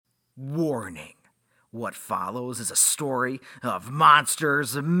Warning. What follows is a story of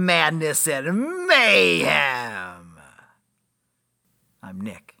monsters, madness, and mayhem. I'm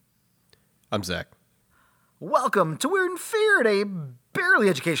Nick. I'm Zach. Welcome to Weird and Feared, a barely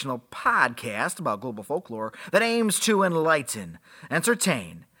educational podcast about global folklore that aims to enlighten,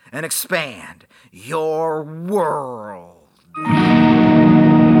 entertain, and expand your world.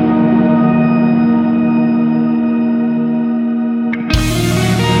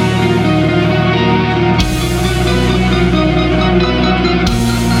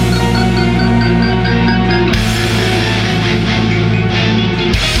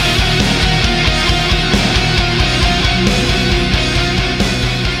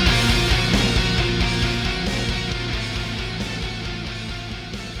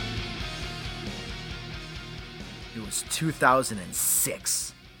 It was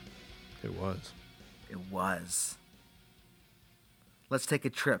 2006. It was. It was. Let's take a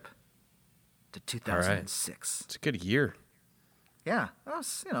trip to 2006. It's a good year. Yeah,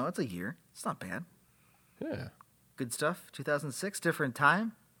 it's a year. It's not bad. Yeah. Good stuff. 2006, different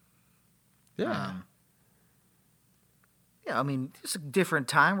time. Yeah. It's a different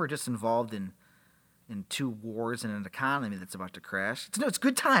time. We're just involved in two wars and an economy that's about to crash. It's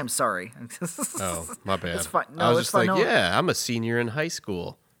good time. Sorry. Oh, my bad. It's fine. No, I was it's just fine. like, No. yeah, I'm a senior in high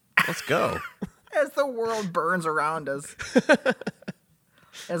school. Let's go. As the world burns around us,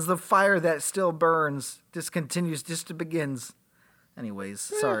 as the fire that still burns just continues, just begins. Anyways,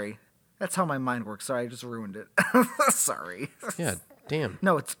 sorry. That's how my mind works. Sorry, I just ruined it. Sorry. Yeah, damn.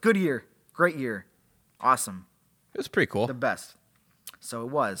 No, it's a good year. Great year. Awesome. It was pretty cool. The best. So it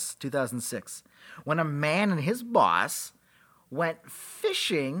was 2006 when a man and his boss went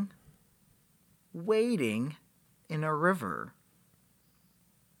fishing, wading in a river.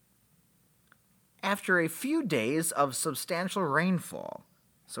 After a few days of substantial rainfall,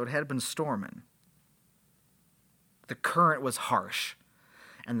 so it had been storming. The current was harsh,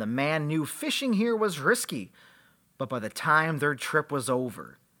 and the man knew fishing here was risky, but by the time their trip was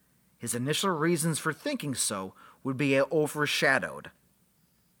over, his initial reasons for thinking so would be overshadowed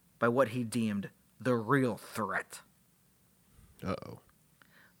by what he deemed the real threat. Uh-oh.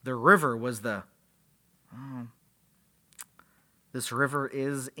 The river was this river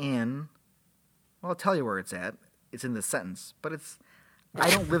is in... Well, I'll tell you where it's at. It's in the sentence, but I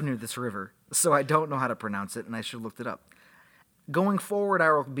don't live near this river, so I don't know how to pronounce it, and I should have looked it up. Going forward,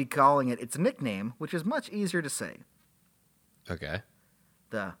 I will be calling it its nickname, which is much easier to say. Okay.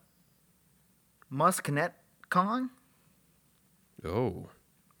 The Musconetcong? Oh.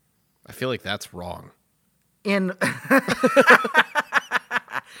 I feel like that's wrong.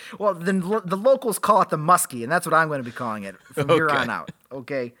 Well, then the locals call it the Muskie, and that's what I'm going to be calling it from here on out,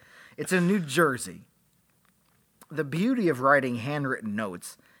 okay? It's in New Jersey. The beauty of writing handwritten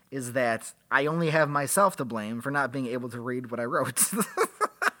notes is that I only have myself to blame for not being able to read what I wrote.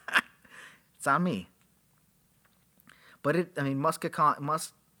 It's on me. But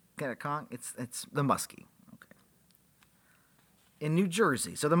Musconetcong, it's the Muskie. Okay. In New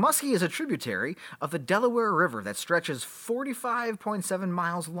Jersey. So the Muskie is a tributary of the Delaware River that stretches 45.7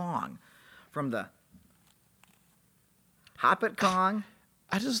 miles long from the Hopatcong.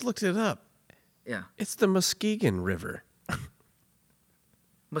 I just looked it up. Yeah. It's the Muskegon River.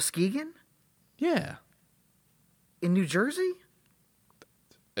 Muskegon? Yeah. In New Jersey?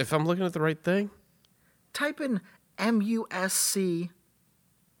 If I'm looking at the right thing. Type in Muscon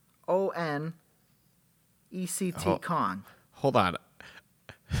ECT Kong. Hold on.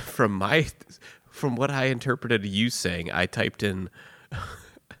 From what I interpreted you saying, I typed in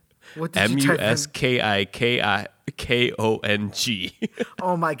What did you type in? Muskikikong.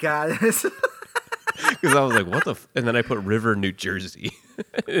 Oh my God. Because I was like, what the and then I put River, New Jersey.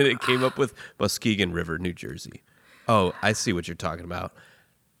 And it came up with Muskegon River, New Jersey. Oh, I see what you're talking about.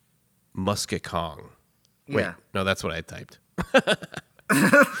 Musconetcong. Wait, Yeah. no, that's what I typed.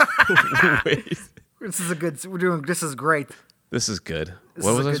 Wait. This is great. This is good. This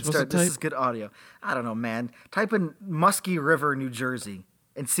What is was a I good supposed start. to type? This is good audio. I don't know, man. Type in Muskie River, New Jersey,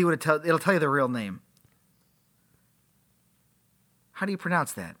 and see what it'll tell you the real name. How do you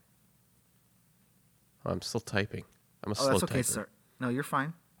pronounce that? I'm still typing. I'm a slow that's okay, typer. sir. No, you're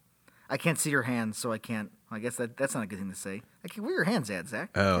fine. I can't see your hands, so I can't. I guess that's not a good thing to say. Where are your hands at,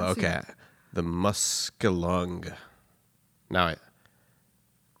 Zach? Oh, Can't see okay. them. The Muskelung. Now,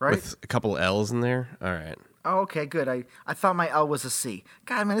 Right? with a couple L's in there. All right. Oh, okay, good. I thought my L was a C.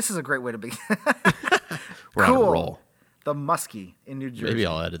 God, man, this is a great way to be. We're on Cool. a roll. The Muskie in New Jersey. Maybe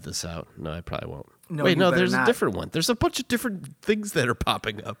I'll edit this out. No, I probably won't. No, Wait, you no, better there's not. a different one. There's a bunch of different things that are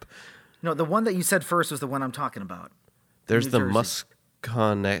popping up. No, the one that you said first was the one I'm talking about. There's New the Jersey.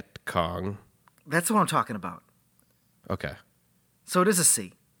 Kong. That's what I'm talking about. Okay. So it is a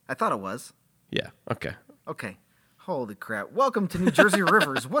sea. I thought it was. Yeah. Okay. Okay. Holy crap. Welcome to New Jersey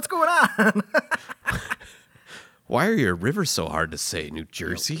Rivers. What's going on? Why are your rivers so hard to say, New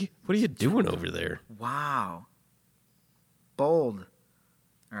Jersey? What are you doing over there? Wow. Bold.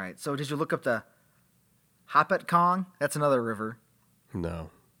 All right. So did you look up the Hoppet Kong? That's another river. No.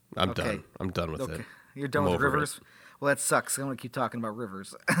 I'm Okay. done. I'm done with it. You're done I'm with over rivers? Well, that sucks. I'm going to keep talking about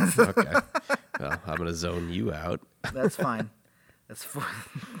rivers. Okay. Well, I'm going to zone you out. That's fine. All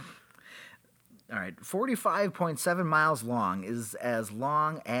right. 45.7 miles long is as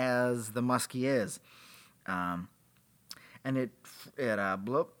long as the Muskie is. And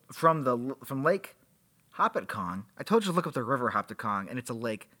from Lake Hopatcong. I told you to look up the river Hopatcong, and it's a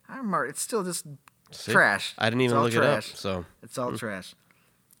lake. I remember it's still just trash. I didn't even look it up. So it's all trash.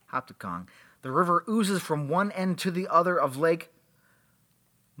 Hopatcong. The river oozes from one end to the other of Lake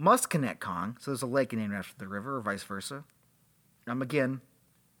Musconetcong. So there's a lake named after the river, or vice versa. Again,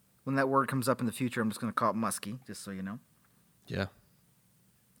 when that word comes up in the future, I'm just going to call it Muskie, just so you know. Yeah.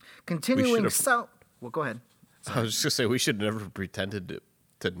 Continuing south. Well, go ahead. Sorry. I was just going to say, we should have never pretended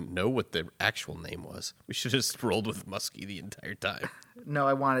to know what the actual name was. We should have just rolled with Muskie the entire time. No,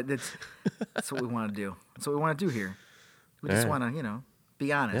 that's what we want to do. That's what we want to do here. We just want to,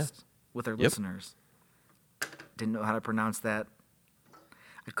 be honest with our listeners. Didn't know how to pronounce that.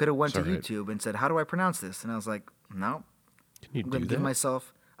 I could have went to YouTube and said, how do I pronounce this? And I was like, no. I'm going to give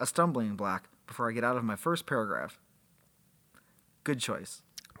myself a stumbling block before I get out of my first paragraph. Good choice.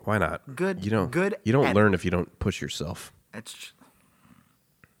 Why not? Good. You don't at learn if you don't push yourself.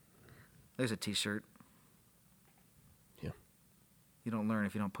 There's a T-shirt. Yeah. You don't learn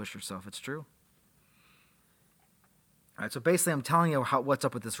if you don't push yourself. It's true. All right. So basically, I'm telling you what's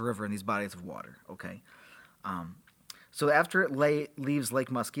up with this river and these bodies of water. Okay. So after it leaves Lake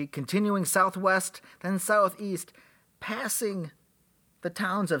Muskie, continuing southwest, then southeast, passing the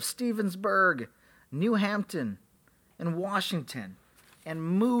towns of Stevensburg, New Hampton, and Washington, and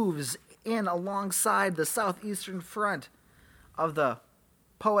moves in alongside the southeastern front of the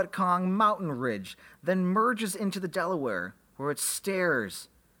Poetcong mountain ridge, then merges into the Delaware, where it stares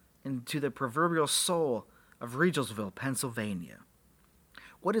into the proverbial soul of Regelsville, Pennsylvania.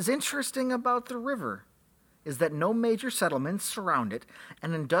 What is interesting about the river is that no major settlements surround it,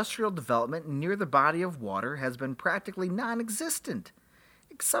 and industrial development near the body of water has been practically non-existent,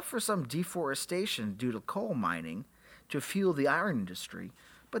 except for some deforestation due to coal mining to fuel the iron industry,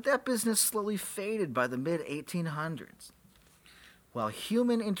 but that business slowly faded by the mid-1800s. While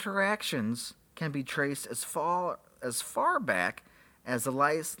human interactions can be traced as far back as the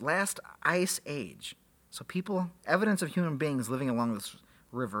last ice age. So evidence of human beings living along this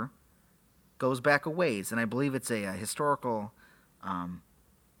river goes back a ways, and I believe it's a historical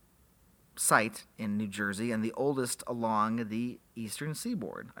site in New Jersey, and the oldest along the eastern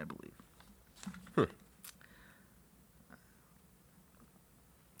seaboard, I believe.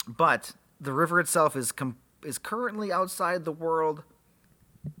 But the river itself is currently outside the world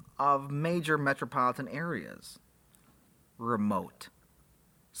of major metropolitan areas. Remote.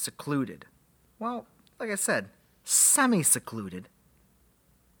 Secluded. Well, like I said, semi-secluded.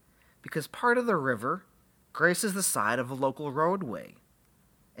 Because part of the river graces the side of a local roadway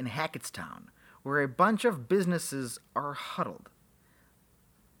in Hackettstown, where a bunch of businesses are huddled.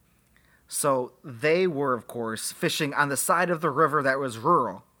 So they were, of course, fishing on the side of the river that was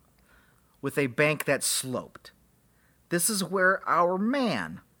rural, with a bank that sloped. This is where our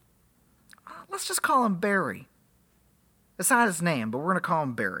man, let's just call him Barry. It's not his name, but we're going to call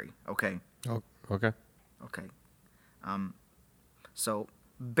him Barry, okay? Oh, okay. Okay. So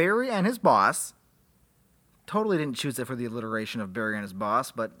Barry and his boss, totally didn't choose it for the alliteration of Barry and his boss,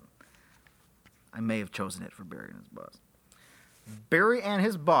 but I may have chosen it for Barry and his boss. Barry and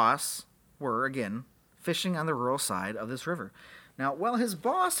his boss were, again, fishing on the rural side of this river. Now, while his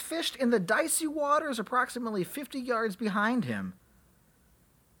boss fished in the dicey waters approximately 50 yards behind him,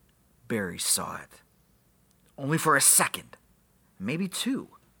 Barry saw it. Only for a second. Maybe two.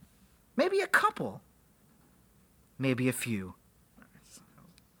 Maybe a couple. Maybe a few.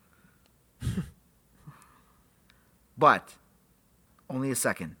 But only a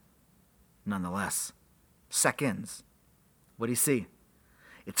second. Nonetheless. Seconds. What do you see?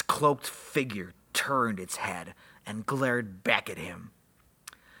 Its cloaked figure turned its head and glared back at him.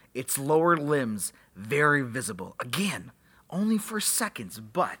 Its lower limbs very visible. Again, only for seconds,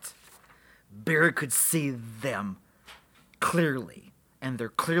 but Barry could see them clearly, and their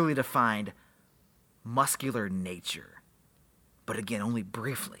clearly defined muscular nature. But again, only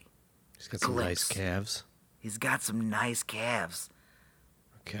briefly. He's got some nice calves. He's got some nice calves.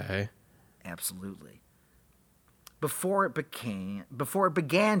 Okay. Absolutely. Before it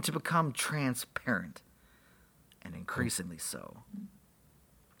began to become transparent, and increasingly so.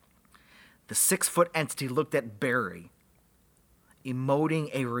 The 6-foot entity looked at Barry,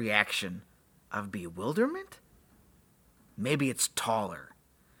 emoting a reaction of bewilderment? Maybe it's taller.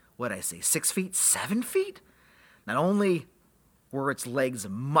 What'd I say, 6 feet, 7 feet? Not only were its legs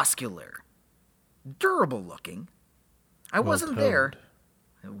muscular, durable looking, I wasn't there.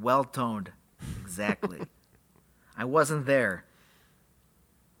 Well-toned, exactly. I wasn't there.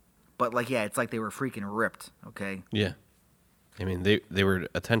 But, like, yeah, it's like they were freaking ripped, okay? Yeah. I mean, they were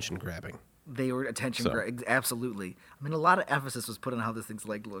attention grabbing. They were absolutely. I mean, a lot of emphasis was put on how this thing's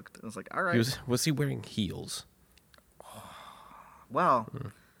leg looked. I was like, all right. Was he wearing heels? Well,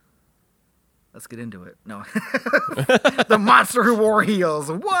 let's get into it. No. The monster who wore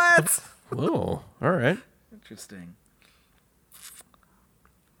heels. What? Oh, all right. Interesting.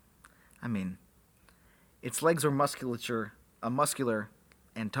 I mean, its legs were muscular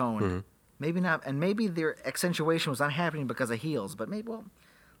and toned. Mm-hmm. Maybe not, and maybe their accentuation was not happening because of heels, but maybe, well,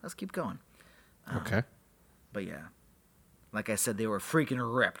 let's keep going. Okay. But yeah, like I said, they were freaking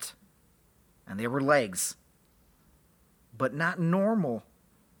ripped. And they were legs. But not normal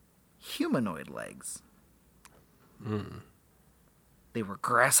humanoid legs. They were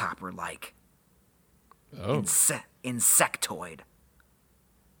grasshopper-like. Oh. Insectoid.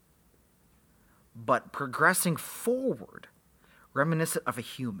 But progressing forward, reminiscent of a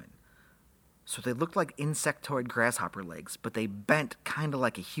human. So they looked like insectoid grasshopper legs, but they bent kind of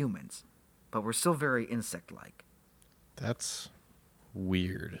like a human's. But were still very insect-like. That's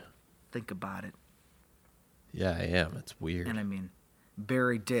weird. Think about it. Yeah, I am. It's weird. And I mean,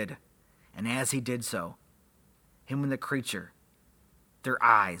 Barry did. And as he did so, him and the creature, their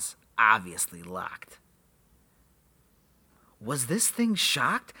eyes obviously locked. Was this thing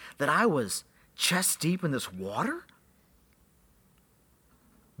shocked that I was chest deep in this water?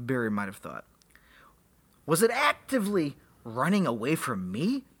 Barry might have thought. Was it actively running away from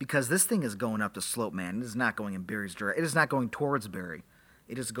me? Because this thing is going up the slope, man. It is not going in Barry's direction. It is not going towards Barry.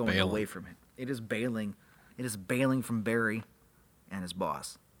 It is going away from him. It is bailing. It is bailing from Barry and his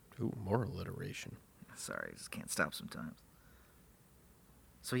boss. Ooh, more alliteration. Sorry, I just can't stop sometimes.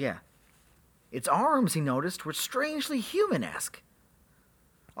 So yeah, its arms, he noticed, were strangely human-esque.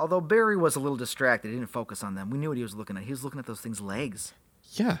 Although Barry was a little distracted, he didn't focus on them. We knew what he was looking at. He was looking at those things' legs.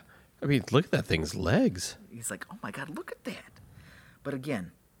 Yeah. I mean, look at that thing's legs. He's like, oh my God, look at that. But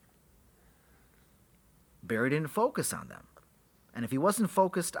again, Barry didn't focus on them. And if he wasn't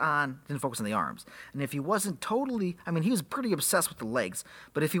didn't focus on the arms. And if he wasn't totally, I mean, he was pretty obsessed with the legs.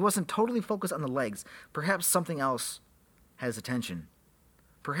 But if he wasn't totally focused on the legs, perhaps something else had his attention.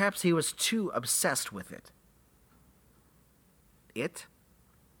 Perhaps he was too obsessed with it. It's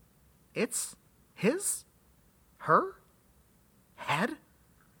his? Her? Head?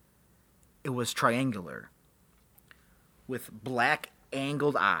 It was triangular, with black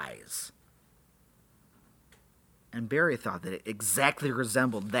angled eyes. And Barry thought that it exactly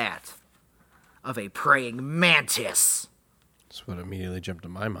resembled that of a praying mantis. That's what immediately jumped to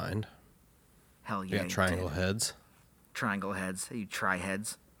my mind. Hell yeah. Yeah, triangle heads. Triangle heads. You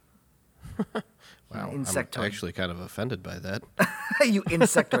tri-heads. Wow, Insectoid. I'm actually kind of offended by that. You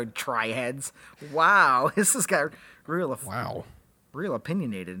insectoid tri-heads. Wow, this has got real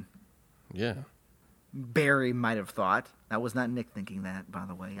opinionated. Yeah. Barry might have thought. That was not Nick thinking that, by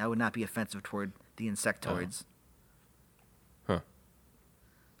the way. I would not be offensive toward the insectoids. Huh.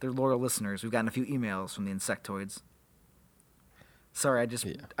 They're loyal listeners. We've gotten a few emails from the insectoids. Sorry,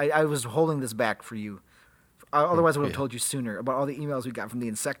 I was holding this back for you. Otherwise, I would have told you sooner about all the emails we got from the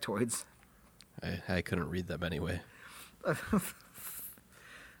insectoids. I couldn't read them anyway. I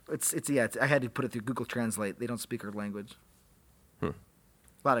had to put it through Google Translate. They don't speak our language. A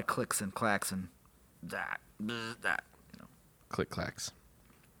lot of clicks and clacks and that. Click clacks.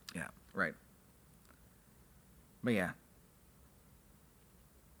 Yeah, right. But yeah.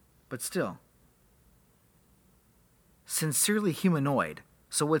 But still. Sincerely humanoid.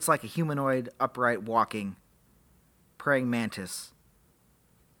 So it's like a humanoid, upright, walking, praying mantis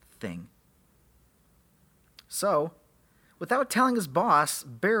thing. So, without telling his boss,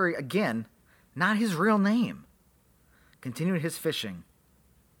 Barry, again, not his real name, continued his fishing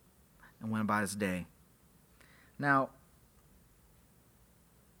and went about his day. Now,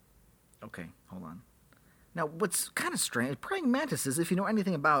 okay, hold on. Now, what's kind of strange, praying mantises, if you know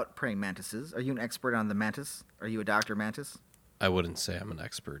anything about praying mantises, are you an expert on the mantis? Are you a Dr. Mantis? I wouldn't say I'm an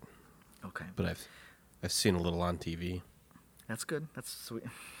expert. Okay. But I've seen a little on TV. That's good. That's sweet.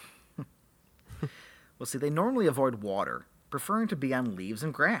 Well, see, they normally avoid water preferring to be on leaves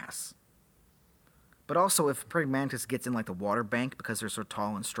and grass. But also, if praying mantis gets in like the water bank, because they're so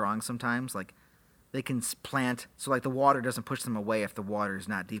tall and strong sometimes, like they can plant, so like the water doesn't push them away if the water is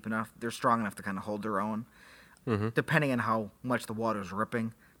not deep enough. They're strong enough to kind of hold their own, depending on how much the water is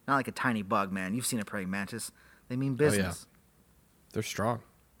ripping. Not like a tiny bug, man. You've seen a praying mantis. They mean business. Oh, yeah. They're strong.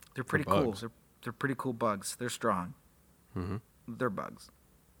 They're pretty cool. They're pretty cool bugs. They're strong. They're bugs.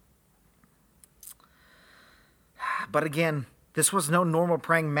 But again, this was no normal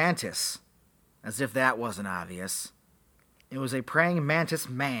praying mantis. As if that wasn't obvious. It was a praying mantis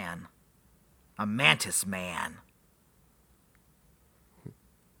man. A mantis man.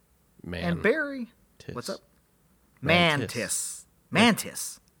 Man. And Barry... Tis. What's up? Mantis.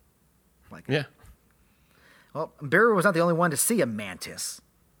 Mantis. Like Yeah. Well, Barry was not the only one to see a mantis.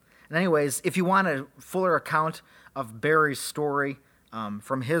 And anyways, if you want a fuller account of Barry's story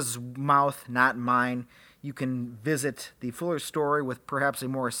from his mouth, not mine, you can visit the fuller story with perhaps a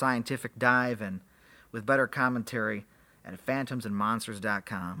more scientific dive and with better commentary at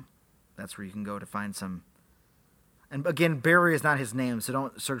phantomsandmonsters.com. That's where you can go to find some. And again, Barry is not his name, so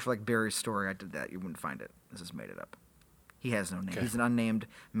don't search for like Barry's story. I did that. You wouldn't find it. I just made it up. He has no name. Okay. He's an unnamed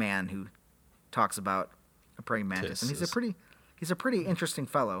man who talks about a praying mantis. And he's a pretty interesting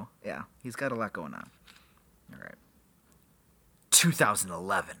fellow. Yeah, he's got a lot going on. All right.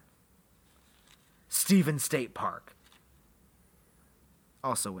 2011. Stevens State Park.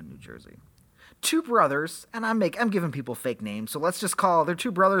 Also in New Jersey. Two brothers, and I'm giving people fake names, so they're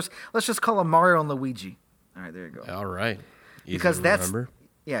two brothers. Let's just call them Mario and Luigi. All right, there you go. All right. Easy Because to that's remember.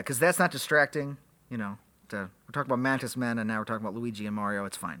 because that's not distracting. We're talking about Mantis Men, and now we're talking about Luigi and Mario.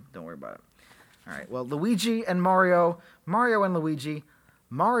 It's fine. Don't worry about it. All right. Well, Luigi and Mario and Luigi,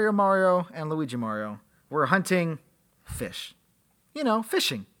 Mario and Luigi Mario were hunting fish.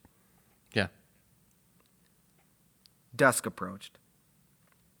 Fishing. Yeah. Dusk approached.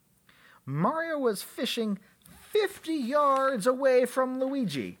 Mario was fishing 50 yards away from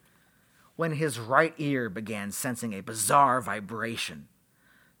Luigi when his right ear began sensing a bizarre vibration.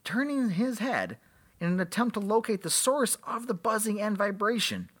 Turning his head in an attempt to locate the source of the buzzing and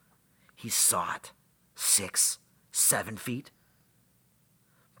vibration, he saw it. 6, 7 feet.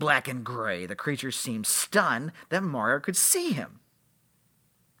 Black and gray, the creature seemed stunned that Mario could see him.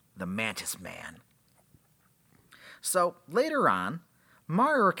 The Mantis Man. So, later on,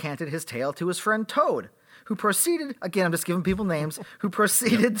 Mario recanted his tale to his friend Toad, who proceeded, again, I'm just giving people names, who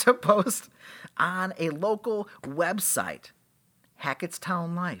proceeded to post on a local website, Hackett's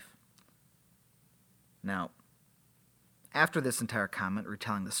Town Life. Now, after this entire comment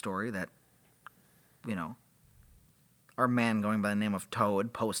retelling the story that, our man going by the name of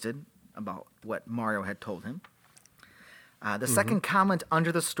Toad posted about what Mario had told him, the second comment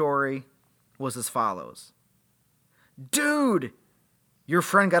under the story was as follows. Dude, your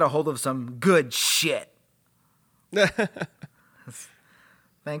friend got a hold of some good shit.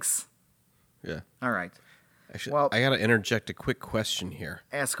 Thanks. Yeah. All right. Actually, Well- I got to interject a quick question here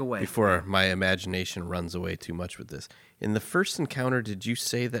Ask away. before my imagination runs away too much with this. In the first encounter, did you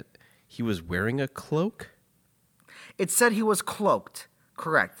say that he was wearing a cloak? It said he was cloaked.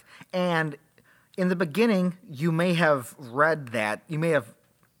 Correct. And in the beginning, you may have read that. You may have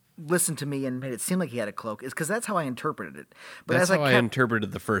listened to me and made it seem like he had a cloak. Is because that's how I interpreted it. But That's as how I I kept,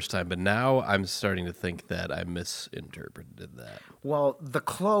 interpreted the first time, but now I'm starting to think that I misinterpreted that. well, the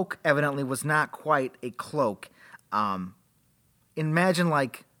cloak evidently was not quite a cloak. Imagine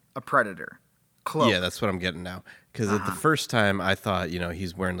like a predator. Cloak. Yeah, that's what I'm getting now. Because at the first time, I thought,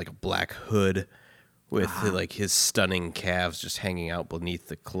 he's wearing like a black hood with like his stunning calves just hanging out beneath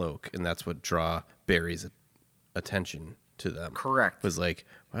the cloak, and that's what draw Barry's attention to them. Correct. Was like,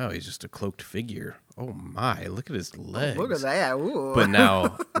 wow, he's just a cloaked figure. Oh my, look at his legs. Look at that. Ooh. But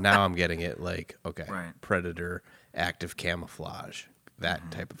now I'm getting it like, okay, Right. predator, active camouflage,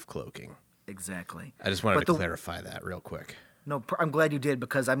 that type of cloaking. Exactly. I just wanted But to the- clarify that real quick. No, I'm glad you did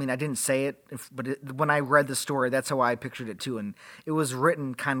because, I didn't say it, but when I read the story, that's how I pictured it too. And it was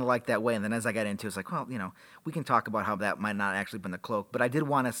written kind of like that way. And then as I got into it, it's like, well, we can talk about how that might not actually been the cloak. But I did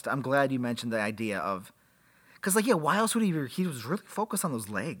want us I'm glad you mentioned the idea of, because, why else would he was really focused on those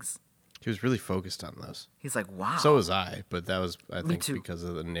legs. He was really focused on those. He's like, wow. So was I, but that was, I think, too. because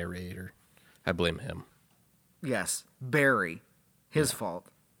of the narrator. I blame him. Yes, Barry. His fault.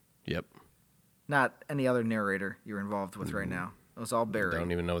 Yep. Not any other narrator you're involved with right now. It was all Barry.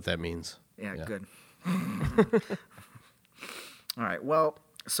 Don't even know what that means. Yeah, good. All right, well,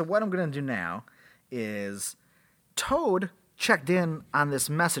 so what I'm going to do now is Toad checked in on this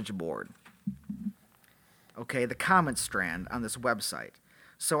message board. Okay, the comment strand on this website.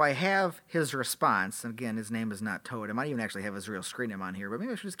 So I have his response. And again, his name is not Toad. I might even actually have his real screen name on here, but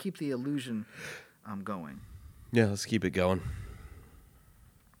maybe I should just keep the illusion going. Yeah, let's keep it going.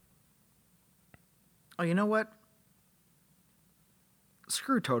 Oh, you know what?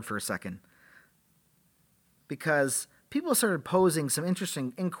 Screw Toad for a second. Because people started posing some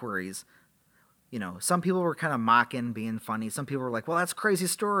interesting inquiries. You know, some people were kind of mocking, being funny. Some people were like, well, that's a crazy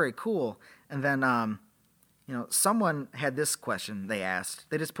story, cool. And then, you know, someone had this question they asked.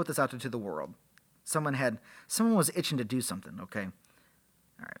 They just put this out to the world. Someone was itching to do something, okay?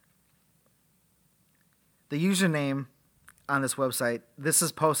 All right. The username on this website, this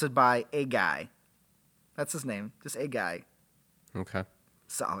is posted by a guy. That's his name, just a guy. Okay.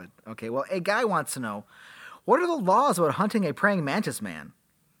 Solid. Okay, well, a guy wants to know, what are the laws about hunting a praying mantis man?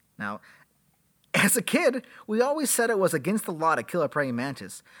 Now, as a kid, we always said it was against the law to kill a praying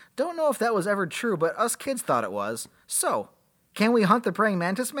mantis. Don't know if that was ever true, but us kids thought it was. So, can we hunt the praying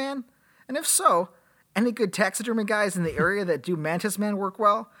mantis man? And if so, any good taxidermy guys in the area that do mantis man work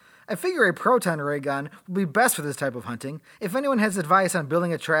well? I figure a proton ray gun would be best for this type of hunting. If anyone has advice on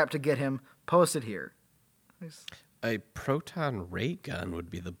building a trap to get him, post it here. A proton ray gun would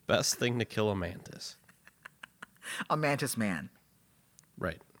be the best thing to kill a mantis. A mantis man.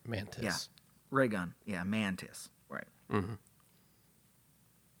 Right, mantis. Yeah, ray gun. Yeah, mantis. Right. Mm-hmm.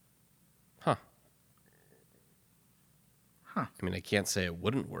 Huh. I mean, I can't say it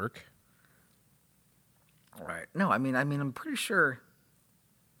wouldn't work. Right. No, I mean, I'm pretty sure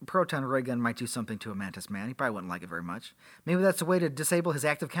a proton ray gun might do something to a mantis man. He probably wouldn't like it very much. Maybe that's a way to disable his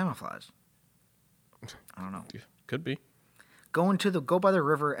active camouflage. I don't know. Could be. Go by the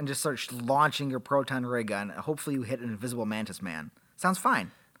river and just start launching your proton ray gun. Hopefully you hit an invisible mantis man. Sounds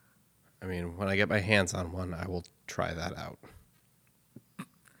fine. I mean, when I get my hands on one, I will try that out.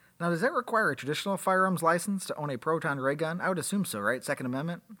 Now, does that require a traditional firearms license to own a proton ray gun? I would assume so, right? Second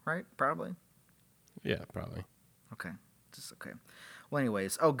Amendment, right? Probably. Yeah, probably. Okay. Just okay. Well,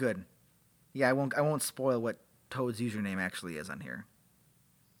 anyways, oh good. Yeah, I won't spoil what Toad's username actually is on here.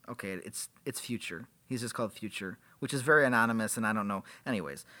 Okay, it's Future. He's just called Future, which is very anonymous, and I don't know.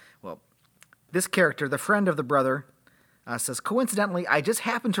 Anyways, well, this character, the friend of the brother, says, coincidentally, I just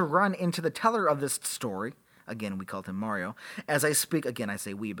happened to run into the teller of this story. Again, we called him Mario. As I speak, again, I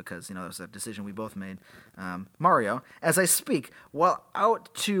say we because, you know, it was a decision we both made. Mario, as I speak, while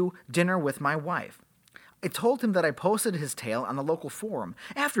out to dinner with my wife. I told him that I posted his tale on the local forum.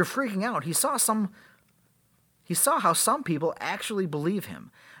 After freaking out, he saw how some people actually believe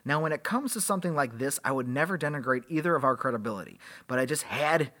him. Now, when it comes to something like this, I would never denigrate either of our credibility, but I just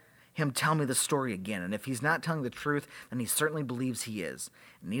had him tell me the story again, and if he's not telling the truth, then he certainly believes he is.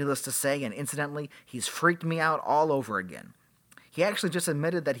 Needless to say, and incidentally, he's freaked me out all over again. He actually just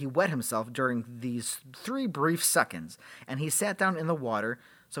admitted that he wet himself during these 3 brief seconds, and he sat down in the water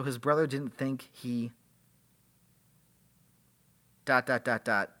so his brother didn't think he... ...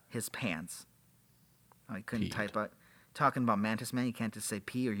 his pants. Oh, he couldn't type out. Talking about mantis man, you can't just say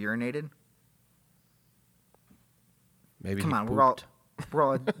pee or urinated. Maybe come on, pooped. we're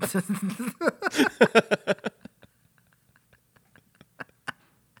all.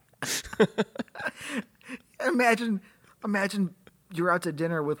 Imagine you're out to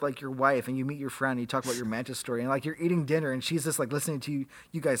dinner with like your wife and you meet your friend and you talk about your mantis story and like you're eating dinner and she's just like listening to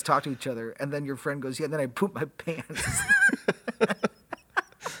you guys talk to each other and then your friend goes, yeah, and then I pooped my pants.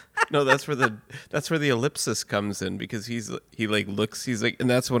 No, that's where the ellipsis comes in because he looks, he's like, and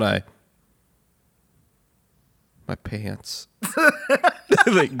that's when my pants.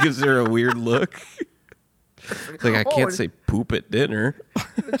 Like gives her a weird look. It's like I can't say poop at dinner.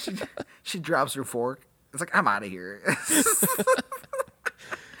 She drops her fork. It's like, I'm out of here.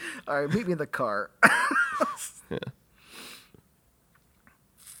 All right, meet me in the car. Yeah.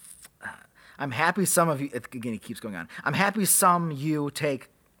 I'm happy some of you, again, he keeps going on. I'm happy some you take,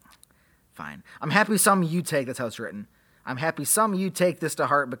 fine. I'm happy some you take, that's how it's written. I'm happy some you take this to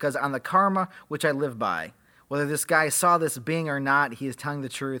heart because on the karma which I live by, whether this guy saw this being or not, he is telling the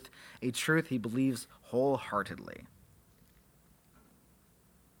truth, a truth he believes wholeheartedly.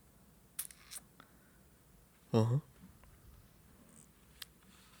 Uh-huh.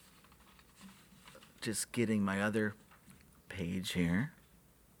 Just getting my other page here.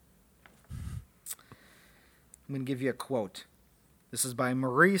 I'm going to give you a quote. This is by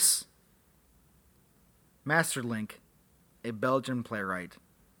Maurice Maesterlinck, a Belgian playwright.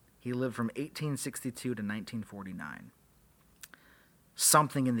 He lived from 1862 to 1949.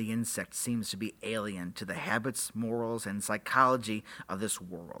 Something in the insect seems to be alien to the habits, morals, and psychology of this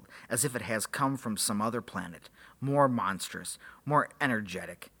world, as if it has come from some other planet, more monstrous, more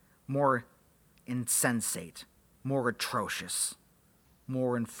energetic, more insensate, more atrocious,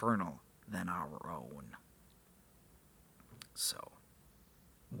 more infernal than our own. So,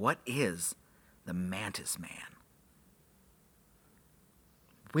 what is the Mantis Man?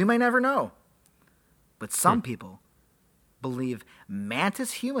 We may never know, but some people believe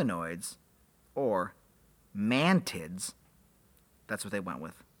mantis humanoids, or mantids, that's what they went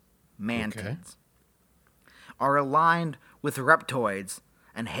with, mantids, are aligned with reptoids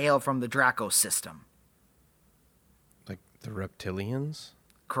and hail from the Draco system. Like the reptilians?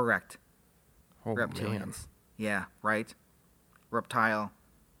 Correct. Oh, Reptilians. man. Yeah, right? Reptile.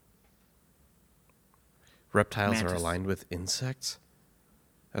 Reptiles Mantis. are aligned with insects?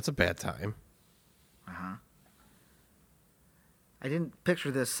 That's a bad time. Uh-huh. I didn't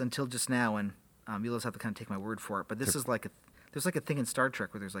picture this until just now, and you'll just have to kind of take my word for it. But this is like there's like a thing in Star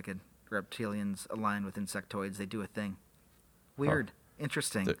Trek where there's like a reptilians aligned with insectoids. They do a thing. Weird.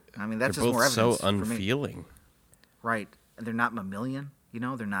 Interesting. I mean, that's They're just more both evidence so for me. unfeeling. Right. And they're not mammalian,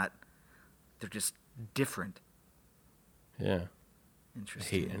 they're not, they're just different. Yeah. I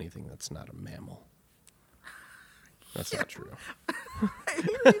Interesting. hate anything that's not a mammal. That's not true.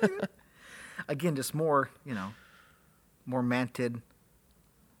 Again, just more, more mantis.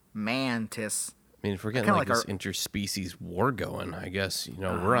 I mean, if we're getting Kinda like like this our- interspecies war going, I guess,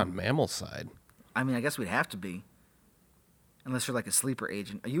 we're on mammal side. I mean, I guess we'd have to be. Unless you're like a sleeper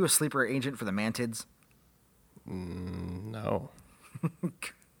agent. Are you a sleeper agent for the mantids? No.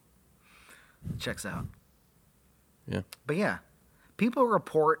 Checks out. Yeah. But yeah, people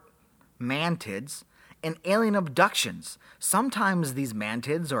report mantids and alien abductions. Sometimes these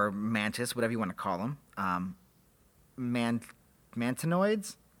mantids, or mantis, whatever you want to call them,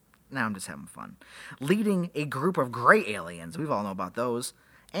 mantinoids? Now I'm just having fun. Leading a group of gray aliens. We've all know about those.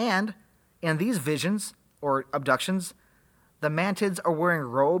 And in these visions, or abductions, the mantids are wearing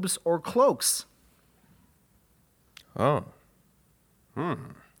robes or cloaks. Oh.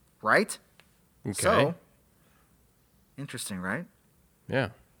 Right? Okay. So, interesting, right? Yeah.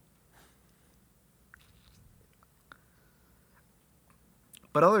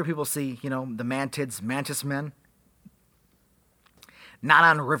 But other people see, the mantids, mantis men, not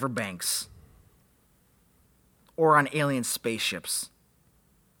on riverbanks or on alien spaceships,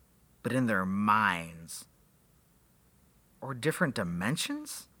 but in their minds or different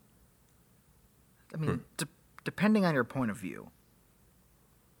dimensions. I mean, depending on your point of view.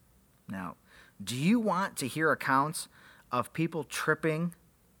 Now, do you want to hear accounts of people tripping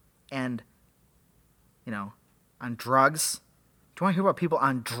and, on drugs? Do you want to hear about people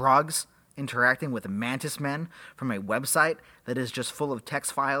on drugs interacting with mantis men from a website that is just full of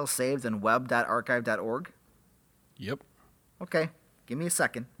text files saved in web.archive.org? Yep. Okay, give me a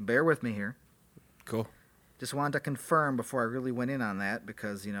second. Bear with me here. Cool. Just wanted to confirm before I really went in on that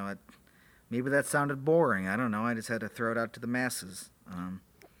because, maybe that sounded boring. I don't know. I just had to throw it out to the masses.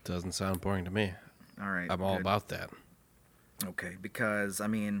 Doesn't sound boring to me. All right. I'm all good. about that. Okay, because,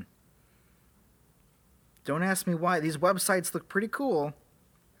 don't ask me why. These websites look pretty cool.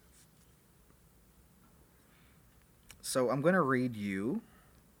 So I'm going to read you.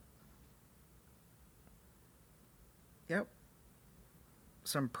 Yep.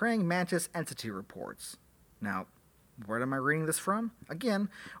 Some praying mantis entity reports. Now, where am I reading this from? Again,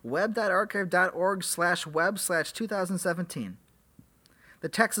 web.archive.org/web/2017. The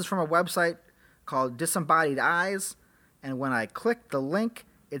text is from a website called Disembodied Eyes, and when I click the link,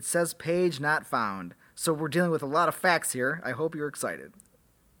 it says page not found. So we're dealing with a lot of facts here. I hope you're excited.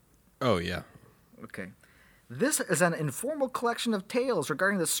 Oh, yeah. Okay. This is an informal collection of tales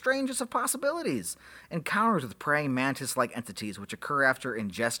regarding the strangest of possibilities. Encounters with praying mantis-like entities which occur after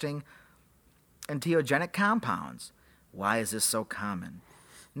ingesting entheogenic compounds. Why is this so common?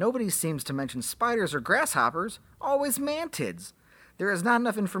 Nobody seems to mention spiders or grasshoppers, always mantids. There is not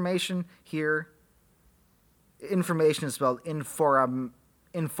enough information here. Information is spelled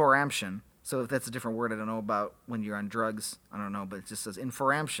inforamtion. So if that's a different word I don't know about when you're on drugs, I don't know, but it just says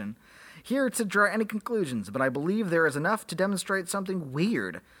inforamtion. Here to draw any conclusions, but I believe there is enough to demonstrate something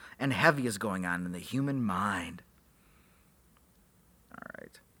weird and heavy is going on in the human mind. All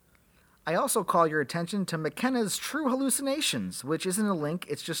right. I also call your attention to McKenna's True Hallucinations, which isn't a link,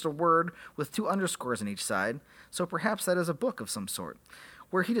 it's just a word with 2 underscores on each side, so perhaps that is a book of some sort,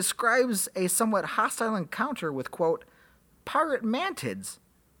 where he describes a somewhat hostile encounter with, quote, pirate mantids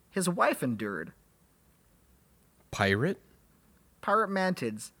his wife endured. Pirate? Pirate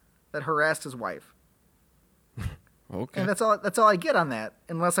mantids that harassed his wife. Okay. And that's all I get on that,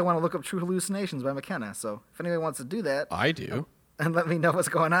 unless I want to look up True Hallucinations by McKenna. So if anybody wants to do that, I do. and let me know what's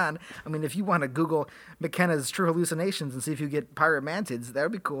going on. I mean, if you want to Google McKenna's True Hallucinations and see if you get pirate mantids, that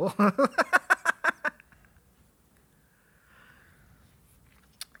would be cool.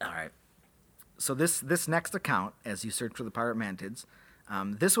 So this next account, as you search for the pirate mantids,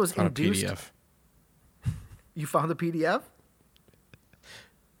 this was On induced. a PDF. You found the PDF?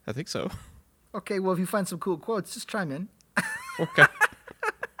 I think so. Okay, well, if you find some cool quotes, just chime in. Okay.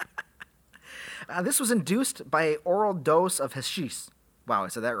 This was induced by an oral dose of hashish. Wow, I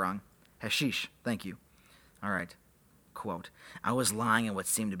said that wrong. Hashish. Thank you. All right. Quote, I was lying in what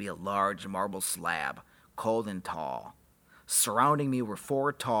seemed to be a large marble slab, cold and tall. Surrounding me were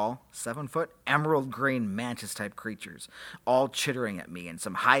 4 tall, 7-foot, emerald green mantis-type creatures, all chittering at me in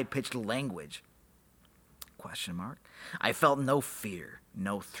some high-pitched language. Question mark. I felt no fear,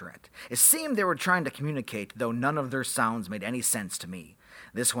 no threat. It seemed they were trying to communicate, though none of their sounds made any sense to me.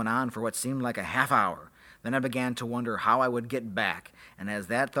 This went on for what seemed like a half hour. Then I began to wonder how I would get back, and as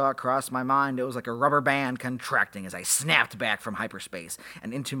that thought crossed my mind, it was like a rubber band contracting as I snapped back from hyperspace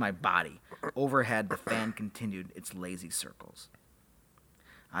and into my body. Overhead, the fan continued its lazy circles.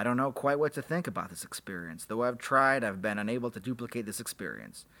 I don't know quite what to think about this experience. Though I've tried, I've been unable to duplicate this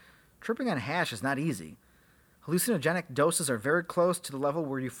experience. Tripping on hash is not easy. Hallucinogenic doses are very close to the level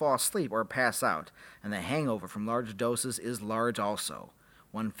where you fall asleep or pass out, and the hangover from large doses is large also.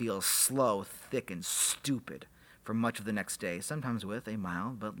 One feels slow, thick, and stupid for much of the next day, sometimes with a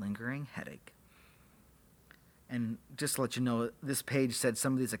mild but lingering headache. And just to let you know, this page said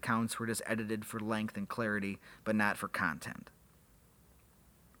some of these accounts were just edited for length and clarity, but not for content.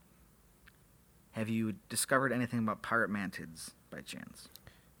 Have you discovered anything about pirate mantids by chance?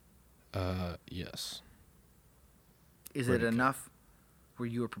 Yes. Is it enough where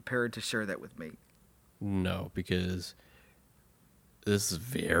you are prepared to share that with me? No, because this is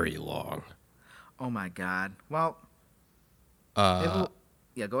very long. Oh my God. Well,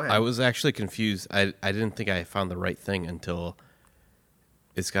 yeah, go ahead. I was actually confused. I didn't think I found the right thing until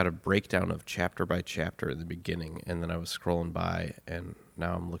it's got a breakdown of chapter by chapter in the beginning, and then I was scrolling by, and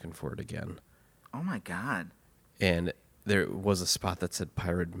now I'm looking for it again. Oh my God. And there was a spot that said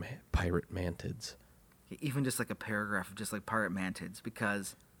pirate mantids. Even just like a paragraph of just like pirate mantids,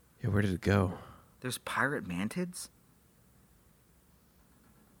 because Yeah, where did it go? there's pirate mantids?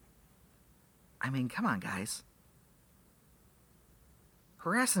 I mean, come on, guys.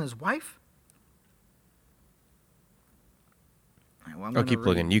 Harassing his wife? All right, well, I'll keep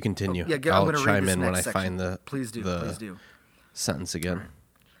looking. You continue. I'm I'll gonna read chime this in when I next section. find the Please do. the Please do. sentence again. Right.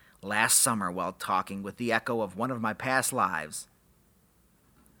 Last summer, while talking with the echo of one of my past lives.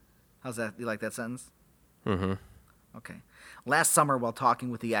 How's that? You like that sentence? Mm-hmm. Okay. Last summer, while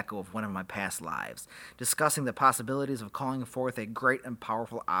talking with the echo of one of my past lives, discussing the possibilities of calling forth a great and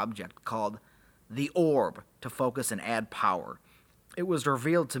powerful object called the Orb to focus and add power, it was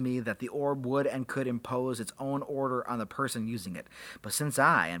revealed to me that the orb would and could impose its own order on the person using it. But since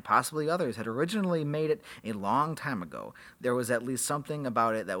I, and possibly others, had originally made it a long time ago, there was at least something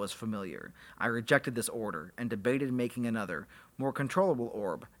about it that was familiar. I rejected this order and debated making another, more controllable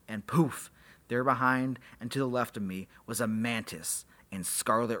orb, and poof! There behind and to the left of me was a mantis in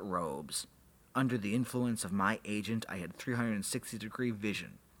scarlet robes. Under the influence of my agent, I had 360-degree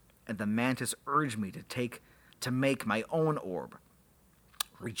vision, and the mantis urged me to make my own orb.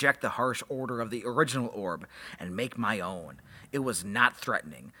 Reject the harsh order of the original orb and make my own. It was not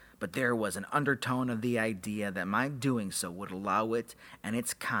threatening, but there was an undertone of the idea that my doing so would allow it and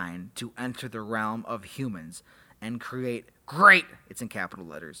its kind to enter the realm of humans and create great, it's in capital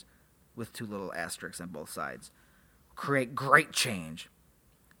letters, with 2 little asterisks on both sides, create great change.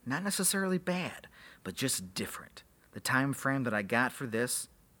 Not necessarily bad, but just different. The time frame that I got for this,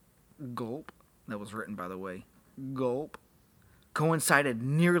 gulp, that was written by the way, gulp, coincided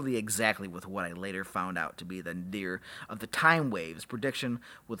nearly exactly with what I later found out to be the nadir of the time waves prediction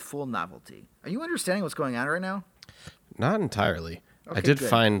with full novelty. Are you understanding what's going on right now? Not entirely. Okay, I did good.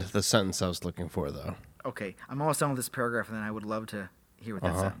 find the sentence I was looking for, though. Okay, I'm almost done with this paragraph, and then I would love to hear what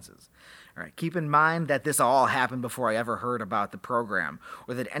that sentence is. All right, keep in mind that this all happened before I ever heard about the program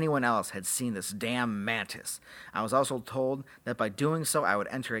or that anyone else had seen this damn mantis. I was also told that by doing so, I would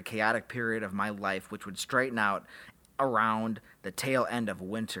enter a chaotic period of my life which would straighten out around the tail end of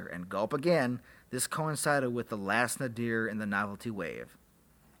winter, and gulp again, this coincided with the last nadir in the novelty wave.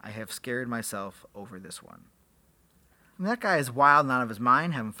 I have scared myself over this one. I mean, that guy is wild and out of his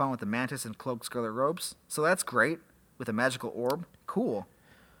mind, having fun with the mantis and cloaked scarlet robes, so that's great. With a magical orb, cool.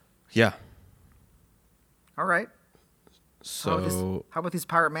 Yeah. All right. So How about these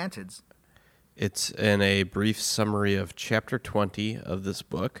pirate mantids? it's in a brief summary of chapter 20 of this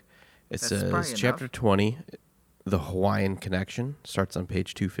book. It That's says probably chapter enough. 20, The Hawaiian Connection, starts on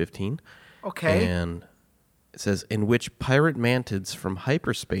page 215. Okay. And it says, in which pirate mantids from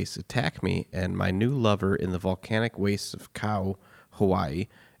hyperspace attack me and my new lover in the volcanic wastes of Kau, Hawaii,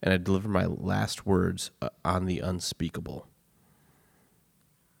 and I deliver my last words on the unspeakable.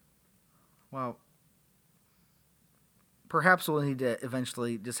 Well, perhaps we'll need to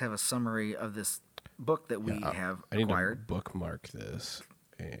eventually just have a summary of this book that we have I need acquired. to bookmark this.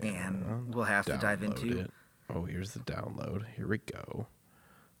 And we'll have to dive into it. Oh, here's the download. Here we go.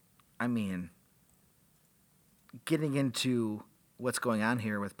 I mean, getting into what's going on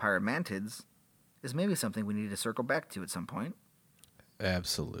here with pirate mantids is maybe something we need to circle back to at some point.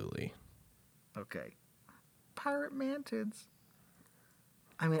 Absolutely. Okay. Pirate mantids.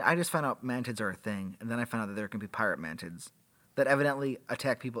 I mean, I just found out mantids are a thing, and then I found out that there can be pirate mantids that evidently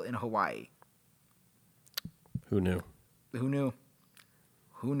attack people in Hawaii. Who knew? Who knew?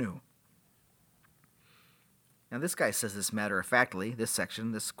 Who knew? Now, this guy says this matter-of-factly, this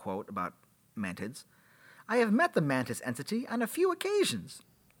section, this quote about mantids. I have met the mantis entity on a few occasions.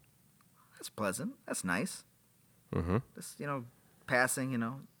 That's pleasant. That's nice. Mm-hmm. Just, passing,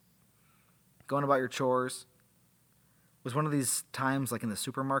 going about your chores. Was one of these times like in the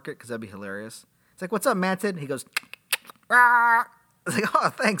supermarket? Because that'd be hilarious. It's like, what's up, mantid? He goes, rah! It's like, oh,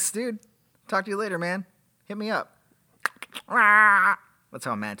 thanks, dude. Talk to you later, man. Hit me up. Rah! That's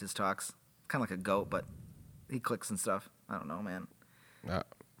how a mantis talks. Kind of like a goat, but he clicks and stuff. I don't know, man.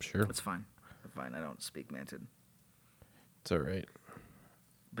 Sure. It's fine. I'm fine. I don't speak mantid. It's all right.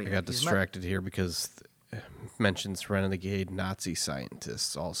 But I got distracted here because mentions renegade Nazi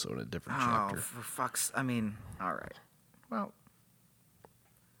scientists also in a different chapter. Oh, for fuck's... I mean, all right. Well...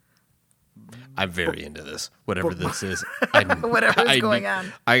 I'm very into this. Whatever this is. Whatever's going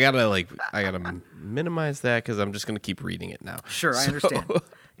on. I gotta minimize that because I'm just gonna keep reading it now. Sure, I understand.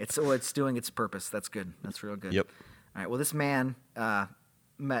 It's doing its purpose. That's good. That's real good. Yep. All right. Well, this man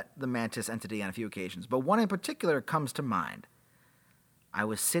met the mantis entity on a few occasions, but one in particular comes to mind. I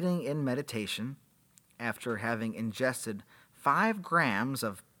was sitting in meditation after having ingested 5 grams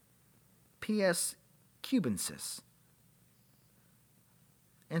of P.S. cubensis.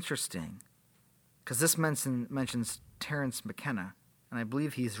 Interesting. Because this mentions Terence McKenna, and I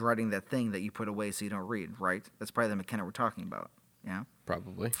believe he's writing that thing that you put away so you don't read, right? That's probably the McKenna we're talking about, yeah?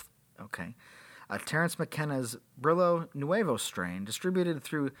 Probably. Okay. Terence McKenna's Brillo Nuevo strain, distributed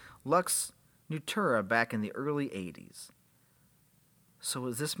through Lux Nutura back in the early 80s. So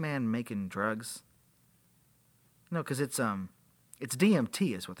is this man making drugs? No, because it's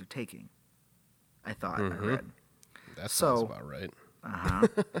DMT is what they're taking. I thought, I read. That sounds about right.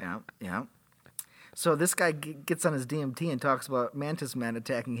 Yeah. So this guy gets on his DMT and talks about mantis man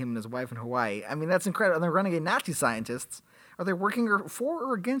attacking him and his wife in Hawaii. I mean, that's incredible. And they're renegade Nazi scientists. Are they working for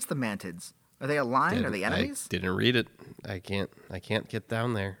or against the mantids? Are they aligned? Are they enemies? I didn't read it. I can't get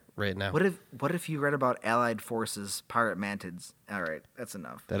down there right now. What if you read about Allied forces pirate mantids? All right, that's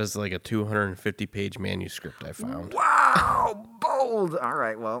enough. That is like a 250-page manuscript I found. Wow, bold. All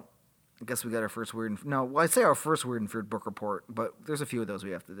right, well, I guess we got our first weird. I'd say our first weird and feared book report, but there's a few of those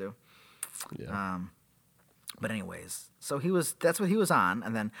we have to do. Yeah. But anyways, so that's what he was on,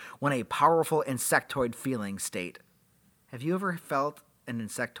 and then when a powerful insectoid feeling state. Have you ever felt an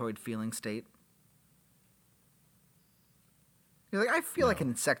insectoid feeling state? You're like, I feel like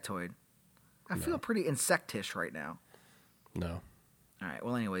an insectoid. I feel pretty insectish right now. No. All right.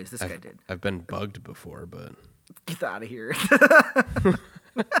 Well, anyways, this guy did. I've been bugged before, but get out of here.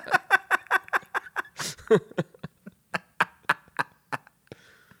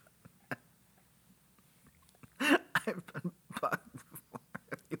 I've been bugged before.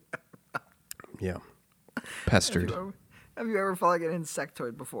 Yeah. Pestered. Have you ever felt like an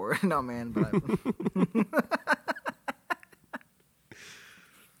insectoid before? No, man. But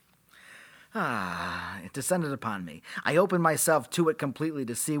it descended upon me. I opened myself to it completely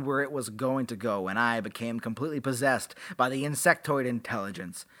to see where it was going to go, and I became completely possessed by the insectoid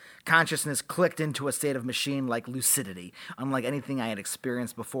intelligence. Consciousness clicked into a state of machine-like lucidity, unlike anything I had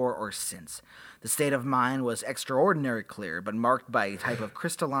experienced before or since. The state of mind was extraordinarily clear, but marked by a type of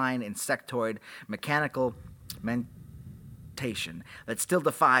crystalline, insectoid, mechanical mentation that still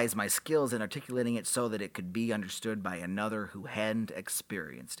defies my skills in articulating it so that it could be understood by another who hadn't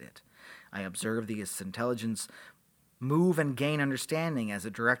experienced it. I observed this intelligence move and gain understanding as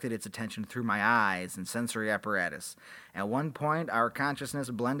it directed its attention through my eyes and sensory apparatus. At one point, our consciousness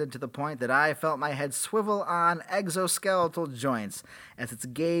blended to the point that I felt my head swivel on exoskeletal joints. As its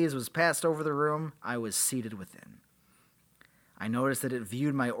gaze was passed over the room, I was seated within. I noticed that it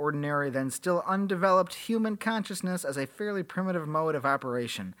viewed my ordinary, then still undeveloped human consciousness as a fairly primitive mode of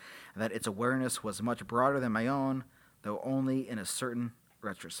operation, and that its awareness was much broader than my own, though only in a certain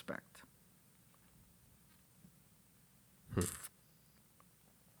retrospect.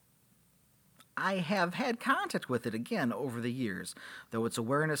 I have had contact with it again over the years, though its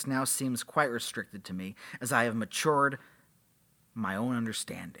awareness now seems quite restricted to me as I have matured my own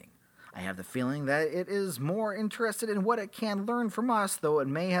understanding. I have the feeling that it is more interested in what it can learn from us, though it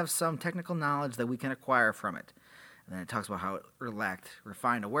may have some technical knowledge that we can acquire from it. And then it talks about how it lacked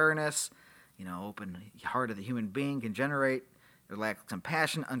refined awareness, open heart of the human being can generate. It lacks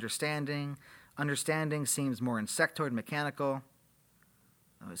compassion, understanding. Understanding seems more insectoid, mechanical.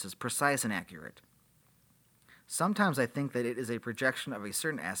 Oh, it says precise and accurate. Sometimes I think that it is a projection of a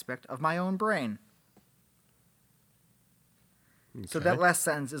certain aspect of my own brain. Okay. So that last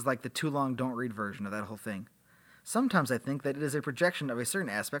sentence is like the too long, don't read version of that whole thing. Sometimes I think that it is a projection of a certain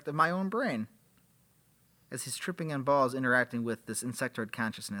aspect of my own brain. As he's tripping on balls, interacting with this insectoid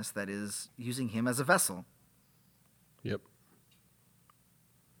consciousness that is using him as a vessel. Yep.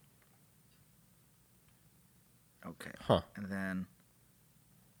 Okay. Huh. And then,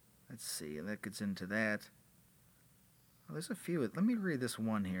 let's see, that gets into that. Well, there's a few. Let me read this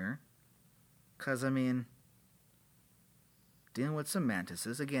one here. Because, dealing with some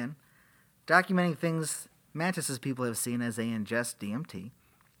mantises. Again, documenting things mantises people have seen as they ingest DMT.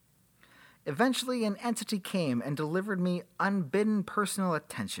 Eventually, an entity came and delivered me unbidden personal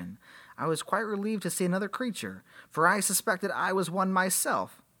attention. I was quite relieved to see another creature, for I suspected I was one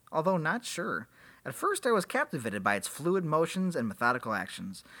myself, although not sure. At first, I was captivated by its fluid motions and methodical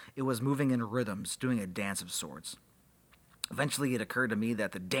actions. It was moving in rhythms, doing a dance of sorts. Eventually, it occurred to me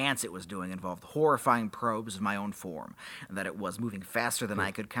that the dance it was doing involved horrifying probes of my own form, and that it was moving faster than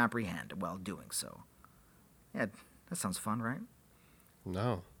I could comprehend while doing so. Yeah, that sounds fun, right?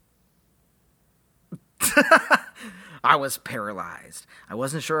 No. I was paralyzed. I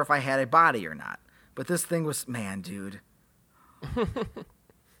wasn't sure if I had a body or not. But this thing was... Man, dude.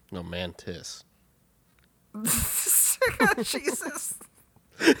 No, mantis. Jesus.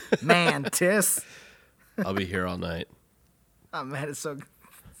 Mantis. I'll be here all night. Oh, man, it's so...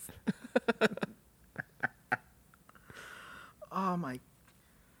 Oh, my...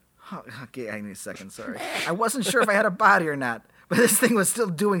 Oh, okay, I need a second, sorry. I wasn't sure if I had a body or not, but this thing was still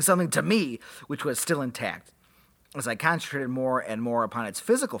doing something to me, which was still intact. As I concentrated more and more upon its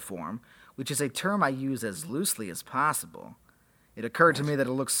physical form, which is a term I use as loosely as possible, it occurred to me that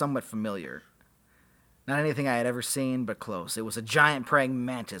it looked somewhat familiar. Not anything I had ever seen, but close. It was a giant praying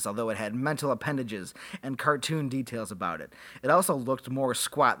mantis, although it had mental appendages and cartoon details about it. It also looked more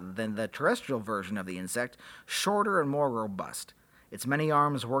squat than the terrestrial version of the insect, shorter and more robust. Its many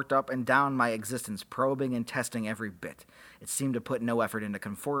arms worked up and down my existence, probing and testing every bit. It seemed to put no effort into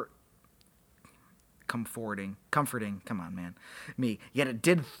comforting, come on, man, me. Yet it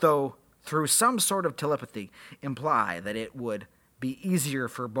did, though, through some sort of telepathy, imply that it would be easier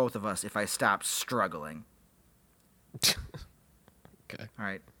for both of us if I stopped struggling. Okay. All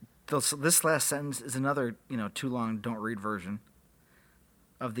right. This last sentence is another, too long, don't read version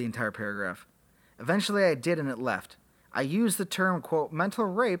of the entire paragraph. Eventually I did, and it left. I used the term, quote, mental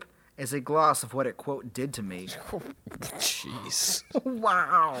rape as a gloss of what it, quote, did to me. Jeez.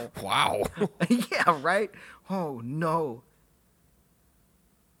 Wow. Wow. Yeah, right? Oh, no.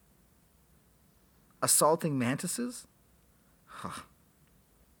 Assaulting mantises? Huh.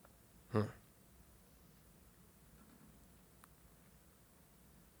 All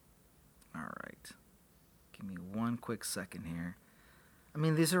right. Give me one quick second here.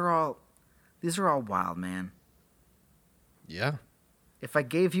 These are all wild, man. Yeah. If I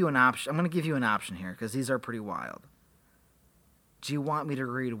gave you an option, I'm going to give you an option here because these are pretty wild. Do you want me to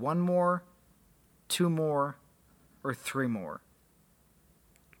read one more, two more, or three more?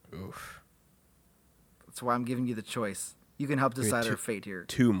 Oof. That's why I'm giving you the choice. You can help decide our fate here.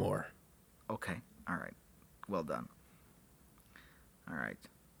 Two more. Okay. All right. Well done. All right.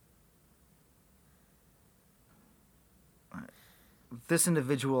 This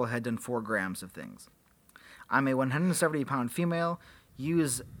individual had done 4 grams of things. I'm a 170-pound female.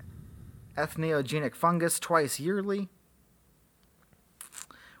 Use ethneogenic fungus twice yearly.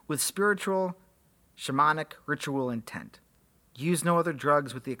 With spiritual, shamanic, ritual intent. Use no other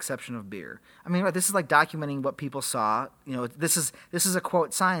drugs with the exception of beer. This is like documenting what people saw. This is a,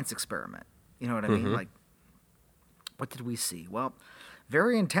 quote, science experiment. You know what I mean? Like, what did we see? Well,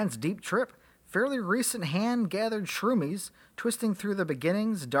 very intense deep trip. Fairly recent hand-gathered shroomies, twisting through the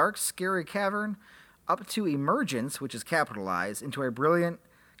beginnings, dark, scary cavern, up to emergence, which is capitalized, into a brilliant,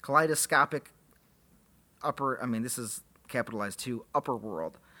 kaleidoscopic this is capitalized too, upper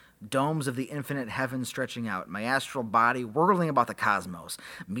world. Domes of the infinite heaven stretching out, my astral body whirling about the cosmos,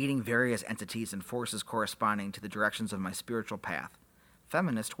 meeting various entities and forces corresponding to the directions of my spiritual path.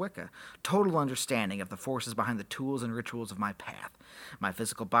 feminist Wicca, total understanding of the forces behind the tools and rituals of my path. My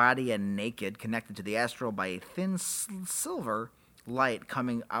physical body and naked, connected to the astral by a thin silver light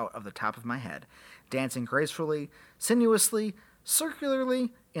coming out of the top of my head, dancing gracefully, sinuously,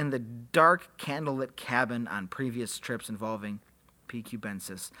 circularly in the dark candlelit cabin on previous trips involving P.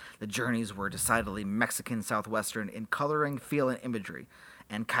 cubensis. The journeys were decidedly Mexican Southwestern in coloring, feel, and imagery,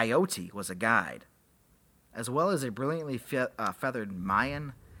 and Coyote was a guide, as well as a brilliantly feathered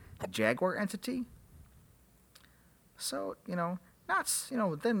Mayan jaguar entity. So,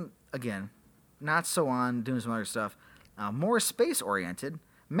 then again, not so on, doing some other stuff. More space-oriented,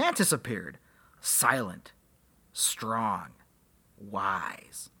 Mantis appeared, silent, strong,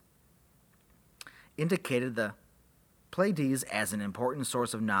 wise. Indicated the Pleiades as an important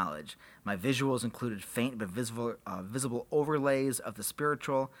source of knowledge. My visuals included faint but visible overlays of the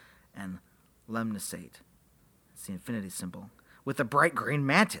spiritual and lemniscate. It's the infinity symbol. With a bright green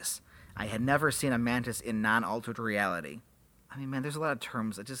mantis. I had never seen a mantis in non-altered reality. I mean, man, there's a lot of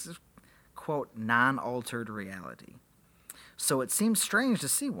terms that just quote, non-altered reality. So it seemed strange to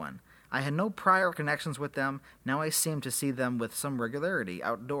see one. I had no prior connections with them. Now I seem to see them with some regularity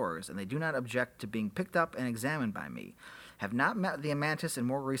outdoors, and they do not object to being picked up and examined by me. Have not met the mantis in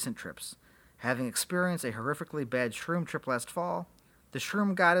more recent trips. Having experienced a horrifically bad shroom trip last fall, the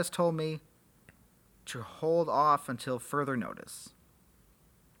shroom goddess told me to hold off until further notice.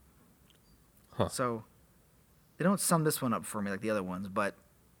 Huh. So they don't sum this one up for me like the other ones, but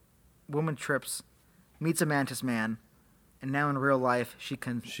woman trips, meets a mantis man, and now in real life, she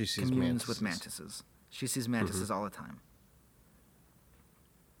communes with mantises. She sees mantises all the time.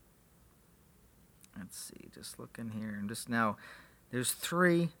 Let's see, just looking here. And just now, there's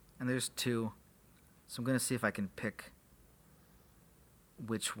 3 and there's 2. So I'm going to see if I can pick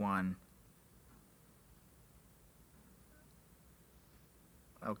which one.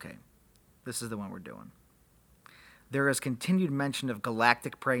 Okay, this is the one we're doing. There is continued mention of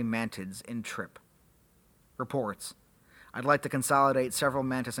galactic praying mantids in Trip. Reports. I'd like to consolidate several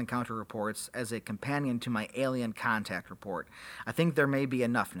mantis encounter reports as a companion to my alien contact report. I think there may be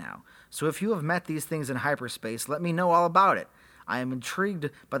enough now. So if you have met these things in hyperspace, let me know all about it. I am intrigued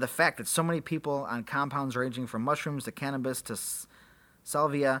by the fact that so many people on compounds ranging from mushrooms to cannabis to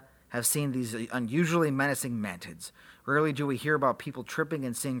salvia have seen these unusually menacing mantids. Rarely do we hear about people tripping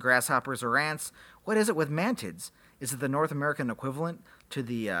and seeing grasshoppers or ants. What is it with mantids? Is it the North American equivalent to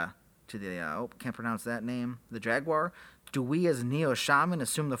the can't pronounce that name, the jaguar? Do we as neo-shaman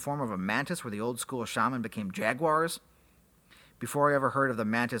assume the form of a mantis where the old-school shaman became jaguars? Before I ever heard of the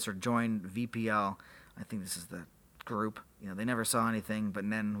mantis or joined VPL, I think this is the group, they never saw anything, but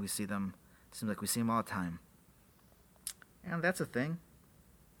then we see them. It seems like we see them all the time. And that's a thing.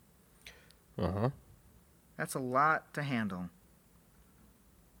 Uh-huh. That's a lot to handle.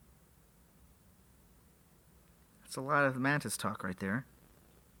 That's a lot of mantis talk right there.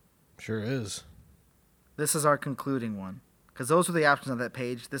 Sure is. This is our concluding one. Because those were the options on that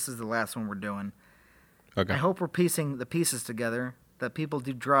page. This is the last one we're doing. Okay. I hope we're piecing the pieces together. That people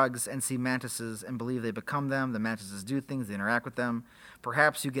do drugs and see mantises and believe they become them. The mantises do things. They interact with them.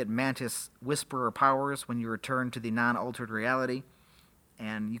 Perhaps you get mantis whisperer powers when you return to the non-altered reality.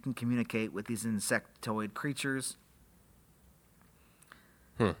 And you can communicate with these insectoid creatures.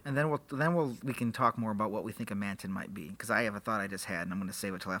 And then we can talk more about what we think a mantid might be. Because I have a thought I just had, and I'm going to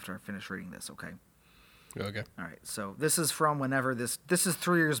save it till after I finish reading this, okay? Okay. All right, so this is from whenever this is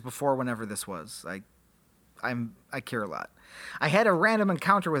 3 years before whenever this was. I care a lot. I had a random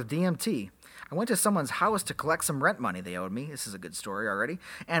encounter with DMT. I went to someone's house to collect some rent money they owed me. This is a good story already.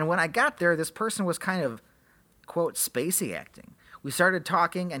 And when I got there, this person was kind of, quote, spacey acting. We started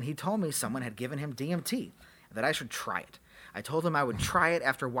talking, and he told me someone had given him DMT, that I should try it. I told him I would try it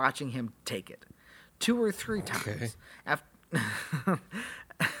after watching him take it 2 or 3 times.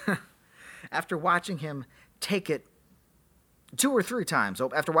 After watching him take it 2 or 3 times,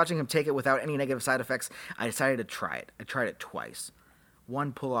 after watching him take it without any negative side effects, I decided to try it. I tried it twice.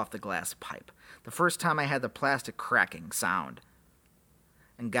 One pull off the glass pipe. The first time I had the plastic cracking sound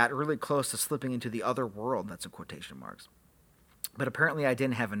and got really close to slipping into the other world. That's in quotation marks. But apparently I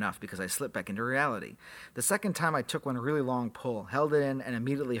didn't have enough because I slipped back into reality. The second time I took one really long pull, held it in, and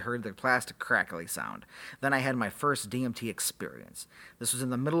immediately heard the plastic crackly sound. Then I had my first DMT experience. This was in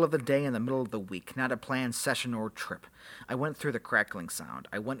the middle of the day in the middle of the week, not a planned session or trip. I went through the crackling sound.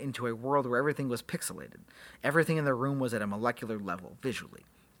 I went into a world where everything was pixelated. Everything in the room was at a molecular level, visually.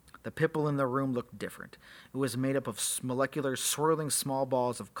 The people in the room looked different. It was made up of molecular, swirling small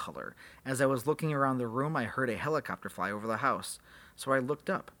balls of color. As I was looking around the room, I heard a helicopter fly over the house. So I looked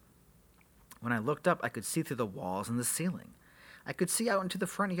up. When I looked up, I could see through the walls and the ceiling. I could see out into the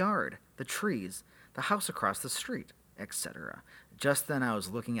front yard, the trees, the house across the street, etc. Just then I was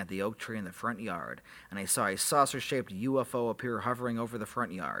looking at the oak tree in the front yard, and I saw a saucer-shaped UFO appear hovering over the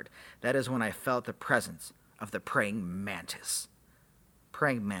front yard. That is when I felt the presence of the praying mantis.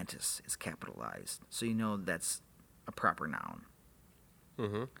 Praying mantis is capitalized, so you know that's a proper noun.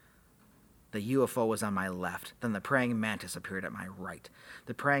 Mm-hmm. The UFO was on my left, then the praying mantis appeared at my right.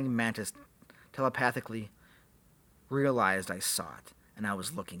 The praying mantis telepathically realized I saw it, and I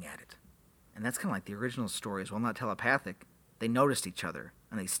was looking at it. And that's kind of like the original stories. Well, not telepathic. They noticed each other,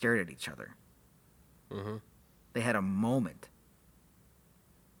 and they stared at each other. Mm-hmm. They had a moment.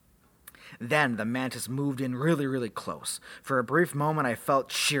 Then the mantis moved in really, really close. For a brief moment, I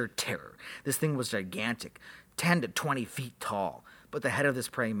felt sheer terror. This thing was gigantic, 10 to 20 feet tall, but the head of this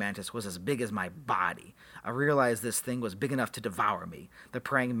praying mantis was as big as my body. I realized this thing was big enough to devour me. The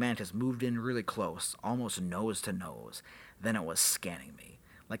praying mantis moved in really close, almost nose to nose. Then it was scanning me,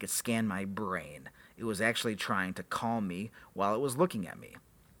 like it scanned my brain. It was actually trying to calm me while it was looking at me.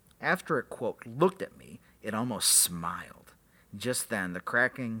 After it, quote, looked at me, it almost smiled. Just then, the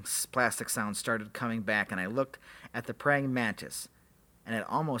cracking plastic sound started coming back, and I looked at the praying mantis, and it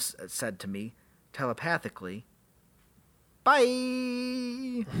almost said to me, telepathically,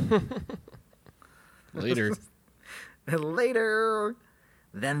 bye! Later. Later!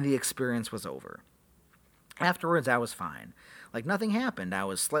 Then the experience was over. Afterwards, I was fine. Like nothing happened. I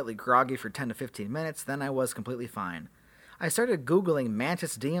was slightly groggy for 10 to 15 minutes, then I was completely fine. I started Googling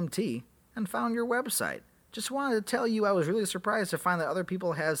Mantis DMT and found your website. Just wanted to tell you I was really surprised to find that other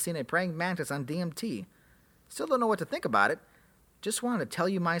people have seen a praying mantis on DMT. Still don't know what to think about it. Just wanted to tell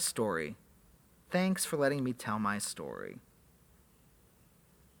you my story. Thanks for letting me tell my story.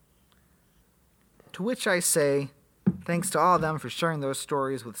 To which I say, thanks to all of them for sharing those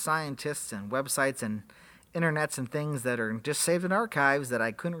stories with scientists and websites and internets and things that are just saved in archives that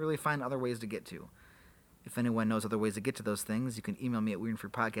I couldn't really find other ways to get to. If anyone knows other ways to get to those things, you can email me at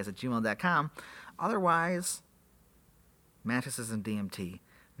weirdandfreepodcast@gmail.com. Otherwise, mantises and DMT.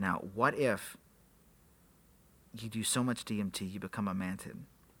 Now, what if you do so much DMT you become a mantid?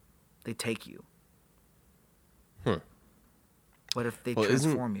 They take you. What if they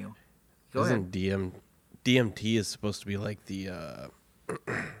transform you? Go ahead. DMT is supposed to be like the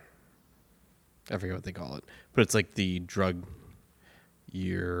I forget what they call it, but it's like the drug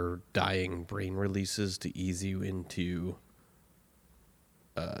your dying brain releases to ease you into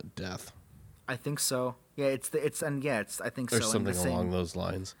death. I think so. Yeah, I think or so. something along those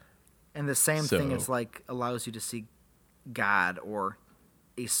lines. And the same thing is like allows you to see God or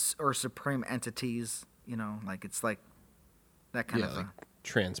supreme entities. You know, like it's like that kind of like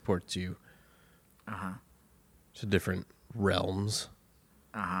transports you. To different realms.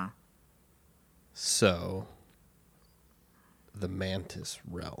 So, the mantis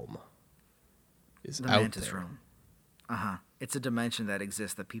realm is the out mantis there. realm. It's a dimension that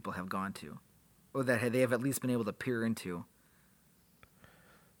exists that people have gone to, or that they have at least been able to peer into.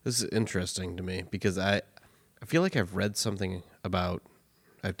 This is interesting to me because I feel like I've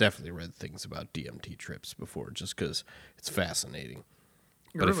definitely read things about DMT trips before just because it's fascinating.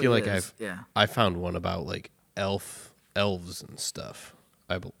 But really I feel like is. I found one about like elves and stuff.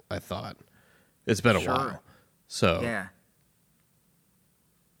 I thought it's been a while, so yeah.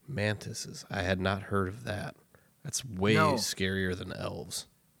 Mantises. I had not heard of that. That's way scarier than elves.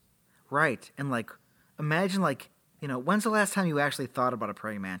 Right, and like imagine when's the last time you actually thought about a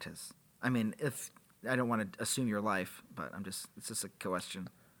praying mantis? I mean, if I don't want to assume your life, but it's just a question.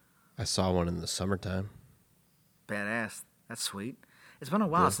 I saw one in the summertime. Badass. That's sweet. It's been a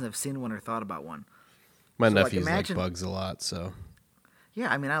while since I've seen one or thought about one. My nephews like bugs a lot, so.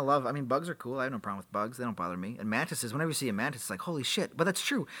 Yeah, bugs are cool. I have no problem with bugs. They don't bother me. And mantises, whenever you see a mantis, it's like, holy shit. But that's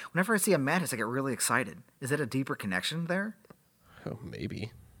true. Whenever I see a mantis, I get really excited. Is that a deeper connection there? Oh,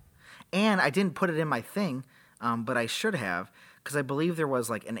 maybe. And I didn't put it in my thing, but I should have, because I believe there was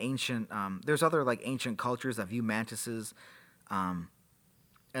like an ancient, there's other like ancient cultures that view mantises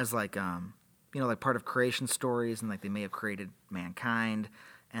as like, like part of creation stories, and like they may have created mankind.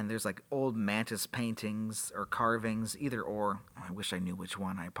 And there's like old mantis paintings or carvings, either or. I wish I knew which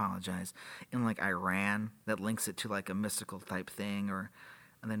one. I apologize. In like Iran, that links it to like a mystical type thing,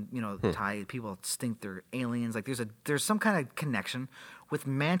 and then Thai people think they're aliens. Like there's some kind of connection with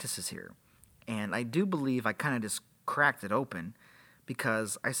mantises here, and I do believe I kind of just cracked it open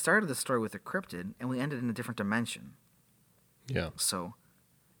because I started the story with a cryptid and we ended in a different dimension. Yeah. So.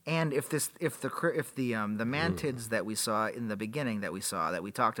 And if the mantids that we saw in the beginning that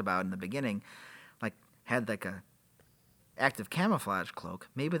we talked about in the beginning, like had like a active camouflage cloak,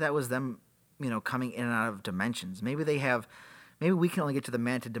 maybe that was them, coming in and out of dimensions. Maybe they have maybe we can only get to the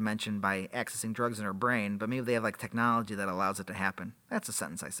mantid dimension by accessing drugs in our brain, but maybe they have like technology that allows it to happen. That's a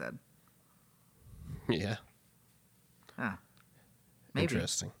sentence I said. Yeah. Ah, maybe.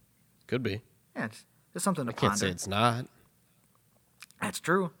 Interesting. Could be. Yeah, it's just something to I can't ponder. say it's not. That's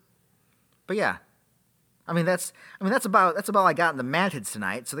true. But yeah, that's about all I got in the mantids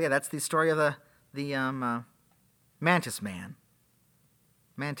tonight. So yeah, that's the story of the mantis man.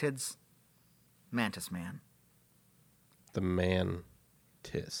 Mantids, mantis man. The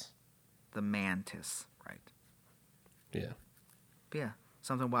mantis. The mantis, right? Yeah. But yeah,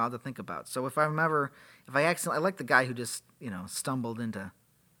 something wild to think about. So if I accidentally, I like the guy who just stumbled into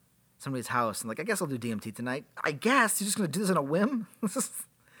somebody's house and like, I guess I'll do DMT tonight. I guess you're just gonna do this on a whim.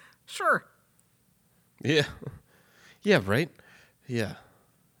 Sure. Yeah. Yeah, right? Yeah.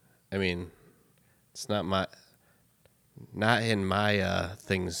 I mean, it's not in my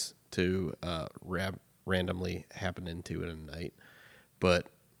things to randomly happen into in a night. But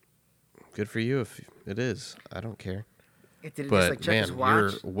good for you if it is. I don't care. Did it but just like check man, his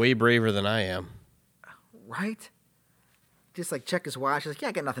watch? you're way braver than I am. Right? Just like check his watch. He's like, yeah,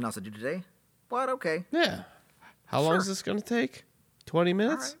 I got nothing else to do today. What? Okay. Yeah. How long is this going to take? 20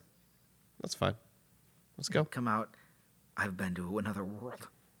 minutes? All right. That's fine. Let's go. Come out. I've been to another world.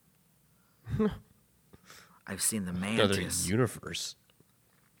 I've seen the Another mantis. universe.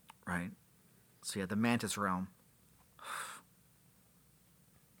 Right. So yeah, the mantis realm.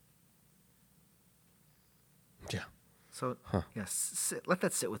 Yeah. So yes, let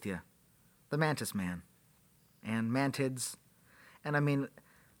that sit with you. The mantis man, and mantids, and I mean,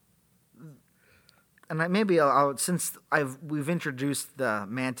 maybe I'll since we've introduced the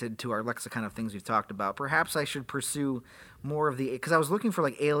mantid to our lexicon of things we've talked about. Perhaps I should pursue more of because I was looking for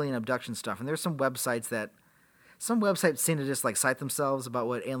like alien abduction stuff, and there's some websites seem to just like cite themselves about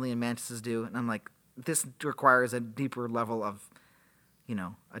what alien mantises do, and I'm like, this requires a deeper level of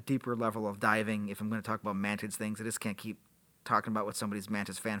diving. If I'm going to talk about mantids things, I just can't keep talking about what somebody's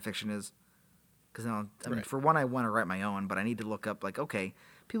mantis fan fiction is. Because I mean, for one, I want to write my own, but I need to look up like, okay,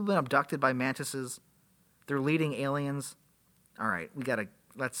 people have been abducted by mantises. They're leading aliens. All right,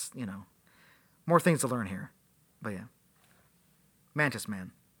 let's more things to learn here. But yeah, mantis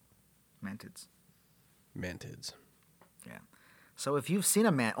man, mantids. Mantids. Yeah. So if you've seen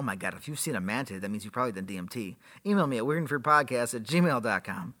if you've seen a mantid, that means you've probably done DMT. Email me at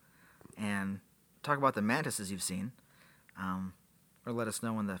weirdandfearpodcast@gmail.com and talk about the mantises you've seen. Or let us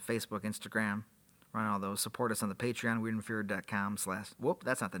know on the Facebook, Instagram, run all those. Support us on the Patreon, weirdandfeared.com/ whoop,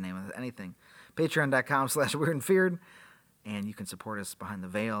 that's not the name of anything. Patreon.com/weirdandfeared. And you can support us behind the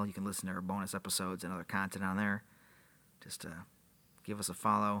veil. You can listen to our bonus episodes and other content on there. Just give us a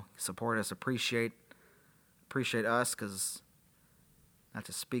follow. Support us. Appreciate us, because not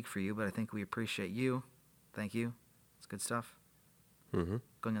to speak for you, but I think we appreciate you. Thank you. It's good stuff. Mm-hmm.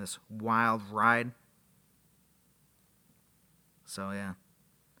 Going on this wild ride. So, yeah.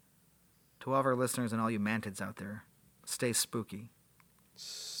 To all of our listeners and all you mantids out there, stay spooky.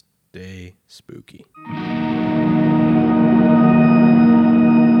 Stay spooky.